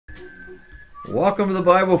Welcome to the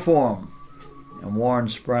Bible Forum. I'm Warren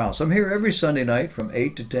Sprouse. I'm here every Sunday night from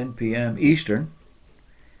 8 to 10 p.m. Eastern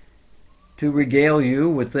to regale you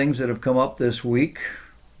with things that have come up this week,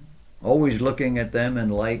 always looking at them in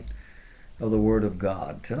light of the Word of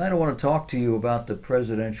God. Tonight I want to talk to you about the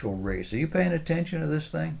presidential race. Are you paying attention to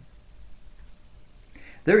this thing?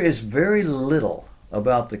 There is very little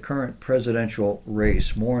about the current presidential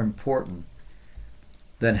race more important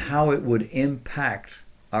than how it would impact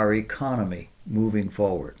our economy moving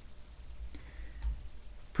forward.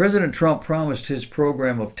 President Trump promised his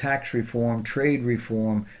program of tax reform, trade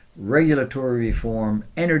reform, regulatory reform,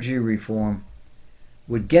 energy reform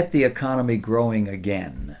would get the economy growing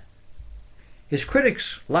again. His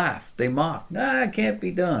critics laughed, they mocked. It can't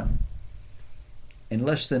be done. In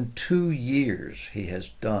less than 2 years, he has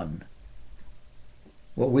done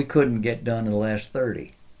what we couldn't get done in the last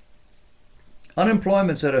 30.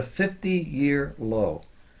 Unemployment's at a 50-year low.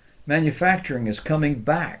 Manufacturing is coming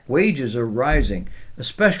back. Wages are rising,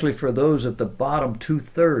 especially for those at the bottom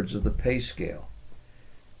 2/3 of the pay scale.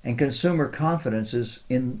 And consumer confidence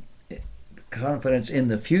in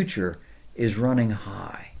the future is running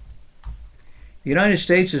high. The United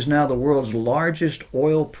States is now the world's largest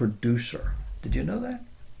oil producer. Did you know that?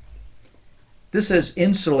 This has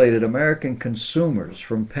insulated American consumers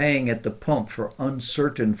from paying at the pump for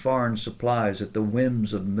uncertain foreign supplies at the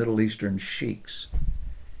whims of Middle Eastern sheiks.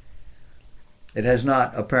 It has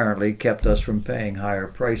not, apparently, kept us from paying higher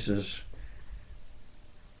prices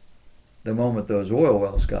the moment those oil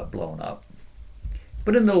wells got blown up.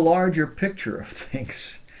 But in the larger picture of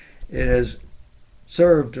things, it has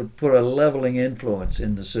served to put a leveling influence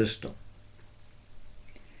in the system.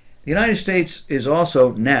 The United States is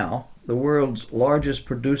also now the world's largest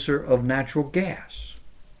producer of natural gas.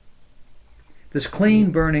 This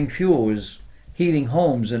clean-burning fuel is heating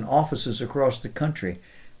homes and offices across the country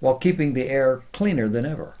while keeping the air cleaner than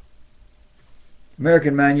ever.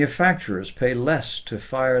 American manufacturers pay less to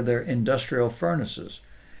fire their industrial furnaces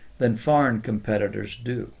than foreign competitors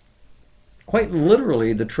do. Quite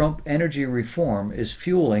literally, the Trump energy reform is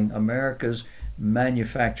fueling America's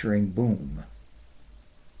manufacturing boom.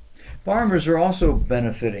 Farmers are also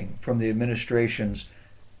benefiting from the administration's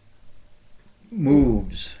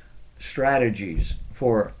moves, strategies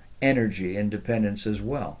for energy independence as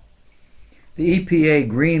well. The EPA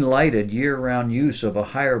green-lighted year-round use of a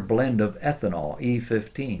higher blend of ethanol,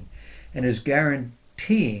 E15, and is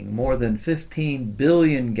guaranteeing more than 15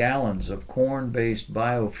 billion gallons of corn-based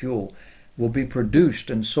biofuel will be produced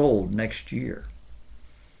and sold next year.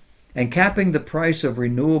 And capping the price of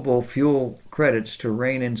renewable fuel credits to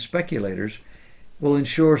rein in speculators will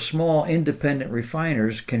ensure small independent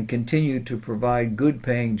refiners can continue to provide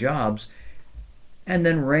good-paying jobs and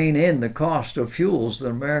then rein in the cost of fuels that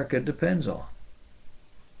America depends on.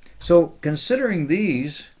 So, considering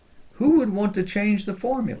these, who would want to change the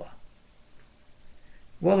formula?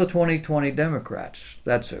 Well, the 2020 Democrats,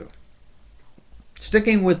 that's who.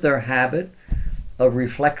 Sticking with their habit of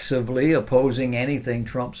reflexively opposing anything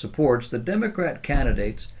Trump supports, the Democrat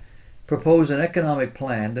candidates propose an economic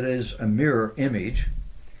plan that is a mirror image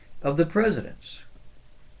of the president's.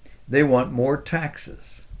 They want more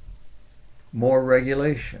taxes, more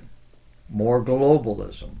regulation, more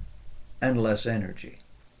globalism, and less energy.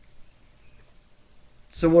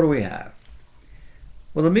 So what do we have?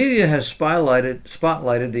 Well, the media has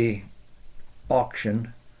spotlighted the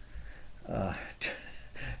auction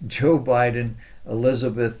Joe Biden,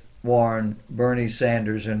 Elizabeth Warren, Bernie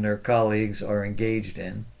Sanders, and their colleagues are engaged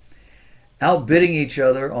in, outbidding each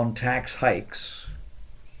other on tax hikes.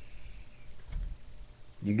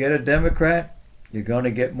 You get a Democrat, you're going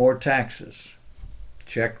to get more taxes.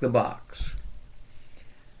 Check the box.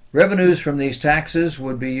 Revenues from these taxes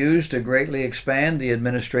would be used to greatly expand the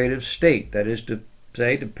administrative state, that is to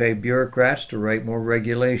say, to pay bureaucrats to write more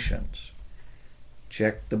regulations.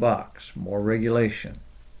 Check the box. More regulation.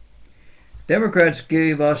 Democrats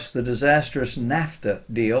gave us the disastrous NAFTA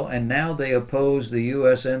deal, and now they oppose the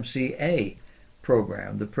USMCA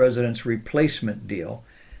program, the president's replacement deal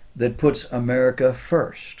that puts America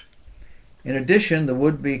first. In addition, the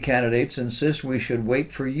would-be candidates insist we should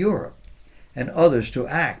wait for Europe and others to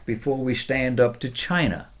act before we stand up to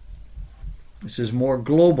China. This is more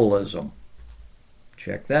globalism.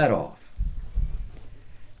 Check that off.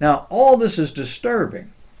 Now, all this is disturbing,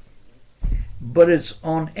 but it's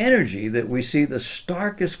on energy that we see the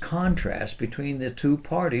starkest contrast between the two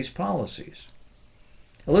parties' policies.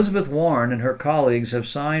 Elizabeth Warren and her colleagues have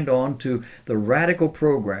signed on to the radical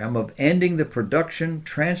program of ending the production,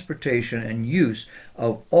 transportation, and use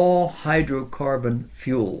of all hydrocarbon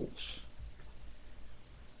fuels.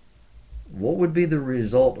 What would be the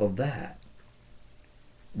result of that?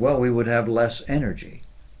 well, we would have less energy.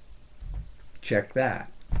 Check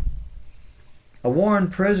that. A Warren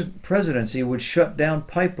presidency would shut down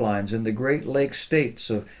pipelines in the Great Lakes states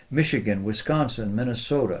of Michigan, Wisconsin,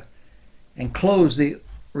 Minnesota, and close the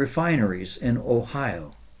refineries in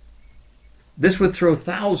Ohio. This would throw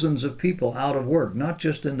thousands of people out of work, not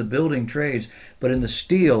just in the building trades, but in the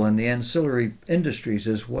steel and the ancillary industries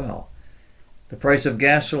as well. The price of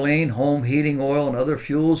gasoline, home heating oil, and other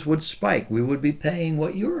fuels would spike. We would be paying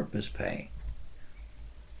what Europe is paying.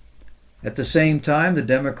 At the same time, the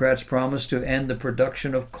Democrats promised to end the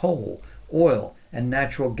production of coal, oil, and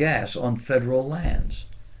natural gas on federal lands.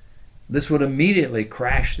 This would immediately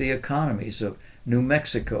crash the economies of New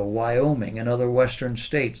Mexico, Wyoming, and other western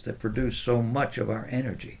states that produce so much of our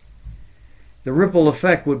energy. The ripple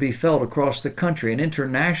effect would be felt across the country and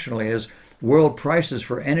internationally as world prices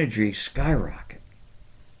for energy skyrocket.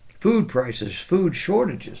 Food prices, food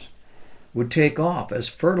shortages would take off as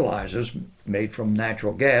fertilizers made from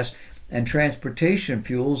natural gas and transportation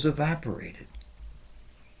fuels evaporated.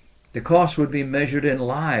 The cost would be measured in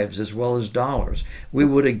lives as well as dollars. We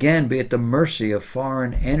would again be at the mercy of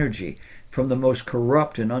foreign energy from the most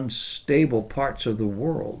corrupt and unstable parts of the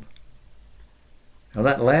world. Now,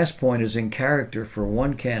 that last point is in character for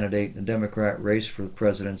one candidate in the Democrat race for the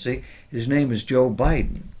presidency. His name is Joe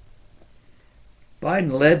Biden.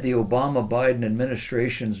 Biden led the Obama-Biden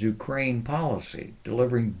administration's Ukraine policy,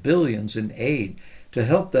 delivering billions in aid to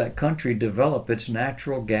help that country develop its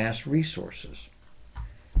natural gas resources.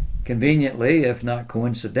 Conveniently, if not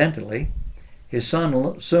coincidentally, his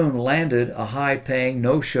son soon landed a high-paying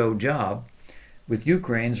no-show job with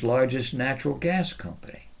Ukraine's largest natural gas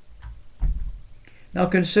company. Now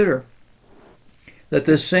consider that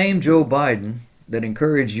this same Joe Biden that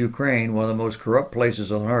encouraged Ukraine, one of the most corrupt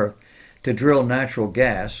places on earth, to drill natural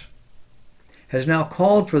gas, has now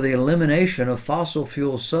called for the elimination of fossil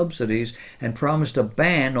fuel subsidies and promised a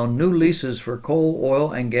ban on new leases for coal,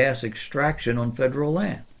 oil, and gas extraction on federal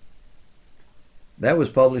land. That was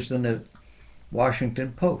published in the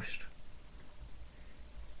Washington Post.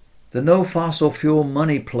 The no fossil fuel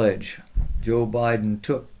money pledge Joe Biden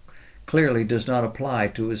took clearly does not apply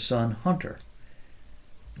to his son Hunter.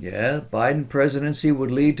 Yeah, the Biden presidency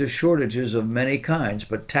would lead to shortages of many kinds,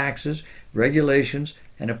 but taxes, regulations,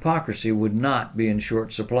 and hypocrisy would not be in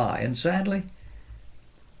short supply. And sadly,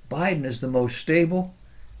 Biden is the most stable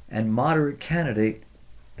and moderate candidate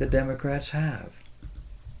the Democrats have.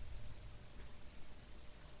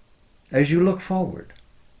 As you look forward,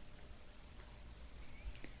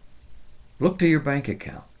 look to your bank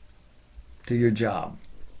account, to your job,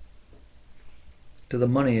 to the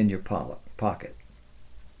money in your pocket,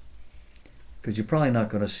 because you're probably not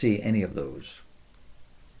going to see any of those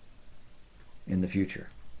in the future.